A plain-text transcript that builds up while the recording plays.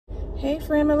Hey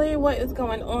family, what is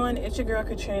going on? It's your girl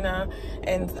Katrina,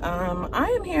 and I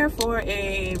am here for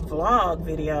a vlog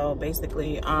video,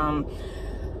 basically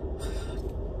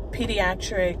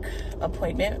pediatric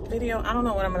appointment video. I don't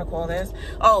know what I'm gonna call this.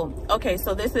 Oh, okay,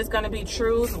 so this is gonna be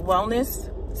True's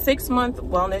wellness 6-month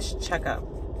wellness checkup.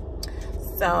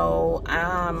 So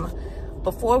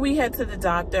before we head to the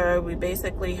doctor, we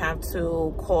basically have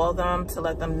to call them to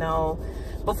let them know.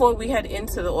 Before we head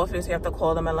into the office, we have to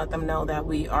call them and let them know that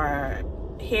we are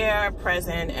here,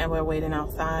 present, and we're waiting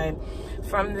outside.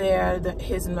 From there,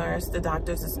 his nurse, the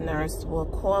doctor's nurse, will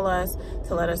call us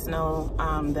to let us know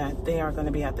that they are going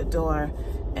to be at the door,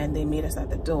 and they meet us at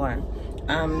the door.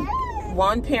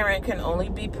 One parent can only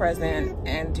be present,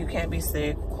 and you can't be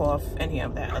sick, cough, any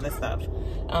of that other stuff.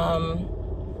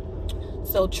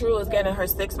 So True is getting her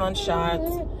 6-month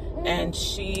shots, and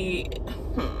she,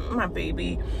 my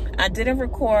baby, I didn't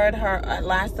record her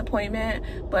last appointment,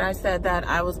 but I said that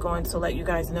I was going to let you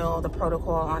guys know the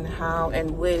protocol on how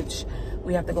and which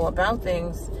we have to go about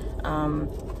things,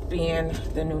 being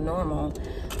the new normal,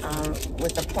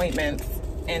 with appointments.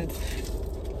 And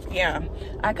yeah,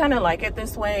 I kind of like it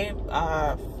this way,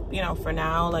 you know, for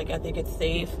now. Like, I think it's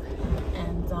safe.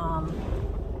 And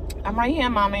I'm right here,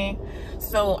 mommy.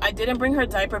 So I didn't bring her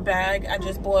diaper bag. I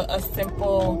just bought a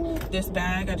simple, this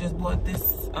bag. I just bought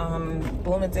this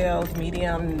Bloomingdale's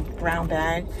medium brown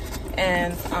bag.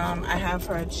 And I have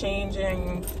her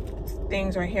changing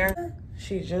things right here.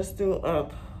 She just threw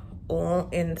up all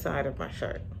inside of my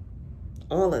shirt.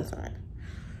 All inside.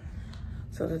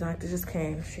 So the doctor just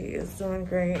came. She is doing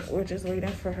great. We're just waiting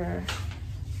for her,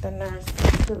 the nurse,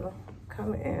 to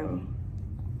come in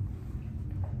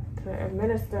to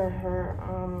administer her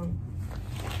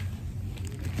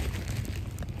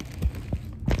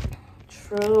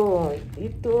True, you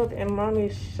threw up in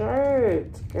mommy's shirt,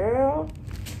 girl.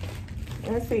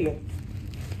 Let's see.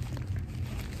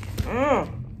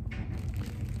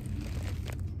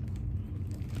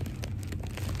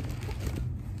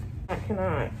 I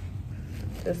cannot.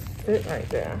 Just sit right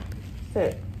there.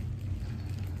 Sit.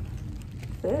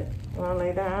 Sit. Wanna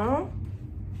lay down?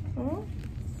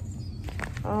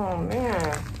 Oh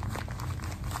man.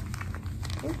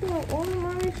 You threw up all in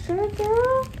mommy's shirt,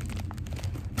 girl?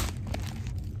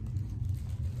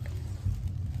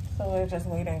 So we're just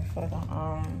waiting for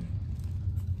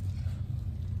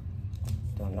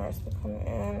the nurse to come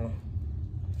in.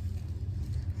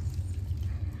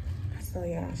 So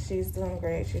yeah, she's doing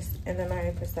great. She's in the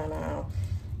 90th percentile,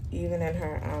 even in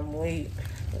her weight,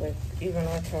 even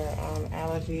with her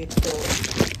allergy to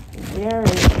dairy.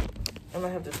 I'm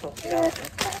gonna have to talk it out.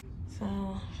 So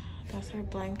that's her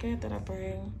blanket that I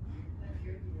bring.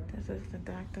 This is the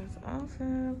doctor's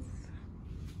office.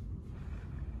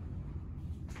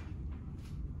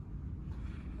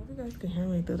 You guys can hear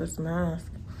me through this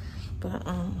mask, but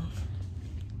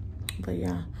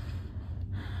yeah,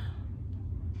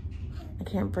 I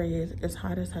can't breathe. It's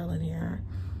hot as hell in here,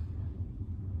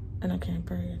 and I can't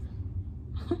breathe.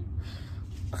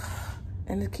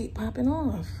 And it keep popping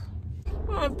off.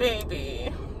 My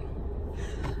baby,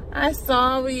 I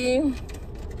sorry.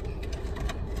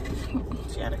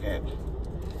 She had to get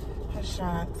her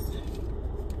shots.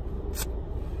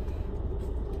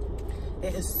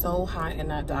 It is so hot in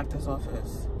that doctor's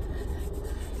office.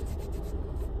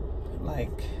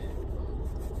 Like,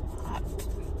 hot.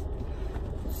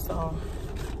 So,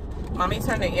 mommy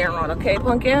turn the air on, okay,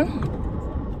 pumpkin?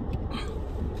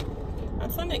 I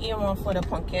turned the air on for the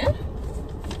pumpkin.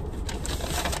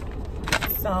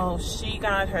 So, she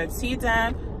got her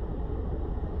Tdap,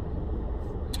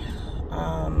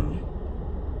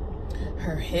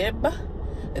 her Hib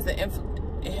is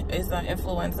an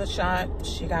influenza shot.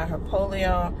 She got her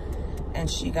polio, and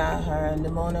she got her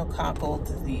pneumococcal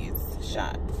disease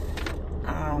shot.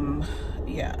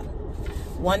 Yeah,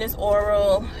 1 is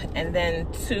oral, and then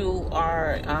 2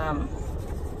 are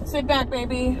sit back,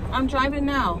 baby, I'm driving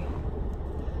now.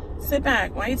 Sit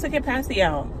back. Why you took your passy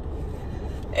out?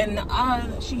 And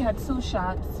she had 2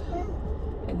 shots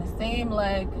in the same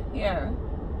leg here,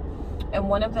 and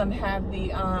one of them had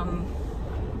the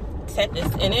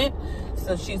tetanus in it.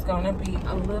 So she's gonna be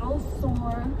a little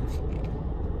sore.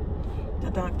 The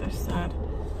doctor said,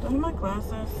 do I have my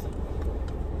glasses?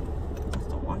 That's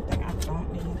the one thing I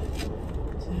don't need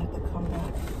to have to come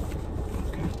back.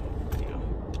 Okay, yeah,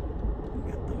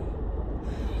 get them.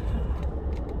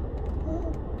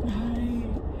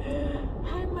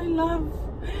 Hi, my love.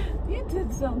 You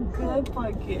did so good,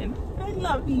 Pumpkin. I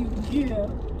love you, girl.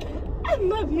 I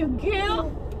love you,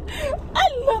 girl. I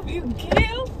love you,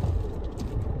 girl.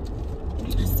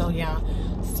 So yeah,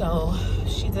 so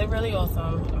she did really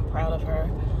awesome. I'm proud of her.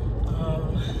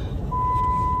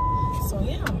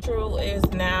 True is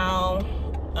now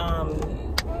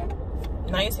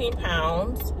 19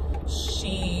 pounds.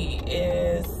 She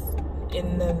is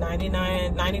in the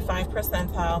 95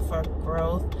 percentile for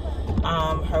growth.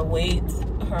 Her weight,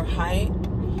 her height,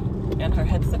 and her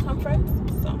head circumference.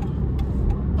 So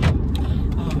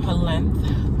her length.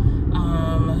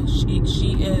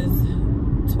 She is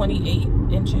 28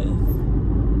 inches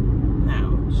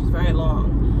now. She's very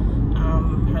long.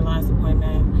 Her last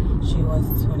appointment, she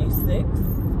was 26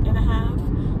 and a half.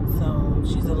 So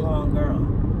she's a long girl.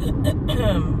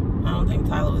 I don't think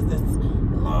Tyler was this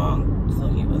long. So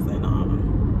he was in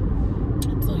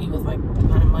until he was like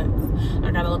 9 months.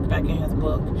 I gotta look back in his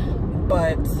book.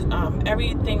 But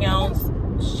everything else,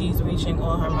 she's reaching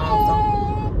all her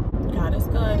milestones. God is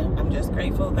good. I'm just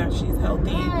grateful that she's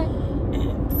healthy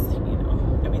and you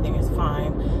know everything is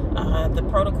fine. The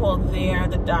protocol there,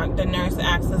 the nurse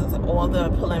asks us all the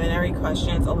preliminary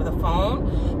questions over the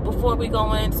phone before we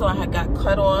go in. So I had got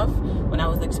cut off when I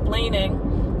was explaining.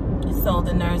 So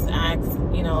the nurse asks,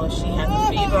 you know, if she has a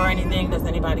fever or anything. Does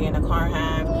anybody in the car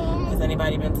have? Has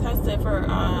anybody been tested for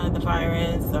the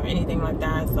virus or anything like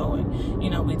that? So, you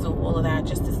know, we do all of that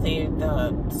just to save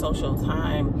the social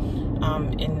time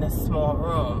in the small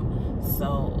room.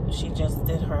 So she just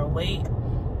did her weight.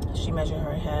 She measured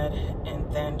her head,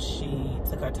 and then she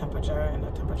took her temperature, and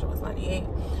her temperature was 98.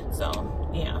 So,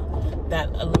 yeah, that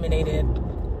eliminated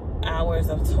hours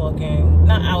of talking.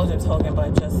 Not hours of talking,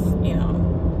 but just, you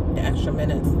know, the extra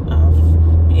minutes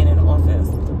of being in the office.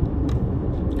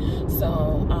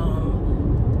 So,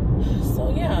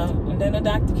 so yeah, and then the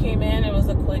doctor came in. It was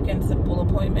a quick and simple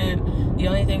appointment. The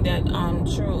only thing that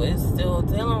True is still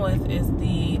dealing with is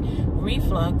the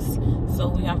reflux. So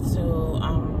we have to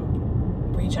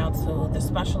reach out to the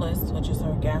specialist, which is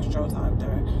her gastro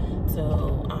doctor,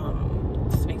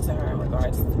 to speak to her in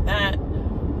regards to that.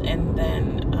 And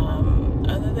then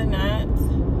other than that,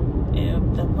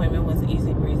 the appointment was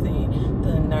easy breezy.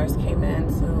 The nurse came in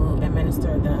to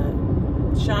administer the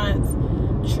shots.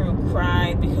 True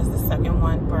cried because the second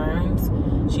one burned.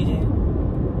 She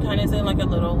kind of did like a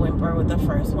little whimper with the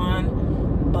first one,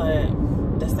 but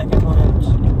the second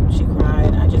one, she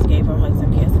cried. I just gave her hugs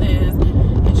and kisses,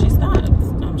 and she stopped.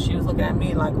 She was looking at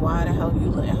me like, why the hell you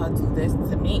letting her do this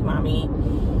to me, mommy?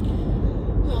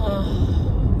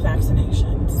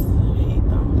 Vaccinations, I hate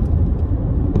them.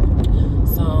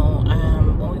 So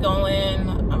when we go in,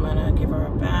 I'm gonna give her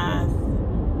a bath.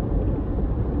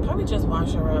 Probably just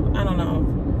wash her up. I don't know.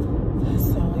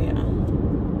 So yeah,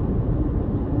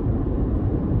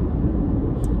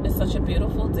 it's such a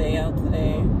beautiful day out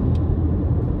today.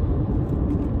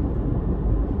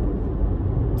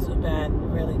 Too bad,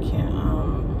 really can't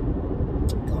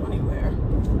go anywhere,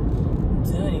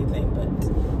 do anything, but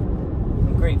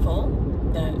I'm grateful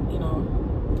that, you know,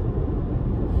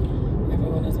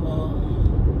 everyone is well,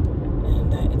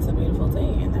 and that it's a beautiful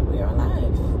day, and that we are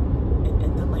alive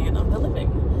in the land of the living.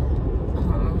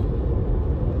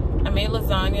 I made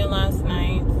lasagna last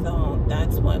night, so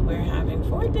that's what we're having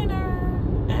for dinner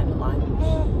and lunch.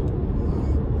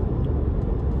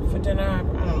 For dinner, I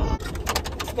don't know.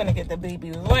 I'm gonna get the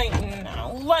baby right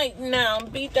now,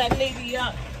 beat that lady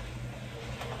up.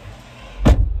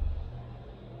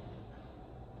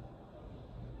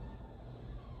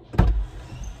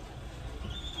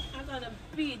 I'm gonna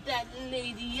beat that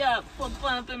lady up for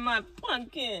bumping my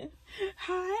pumpkin.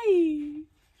 Hi.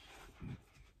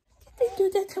 Did they do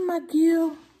that to my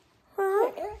girl?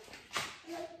 Huh?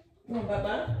 You want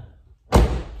Baba?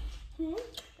 You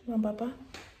want Baba?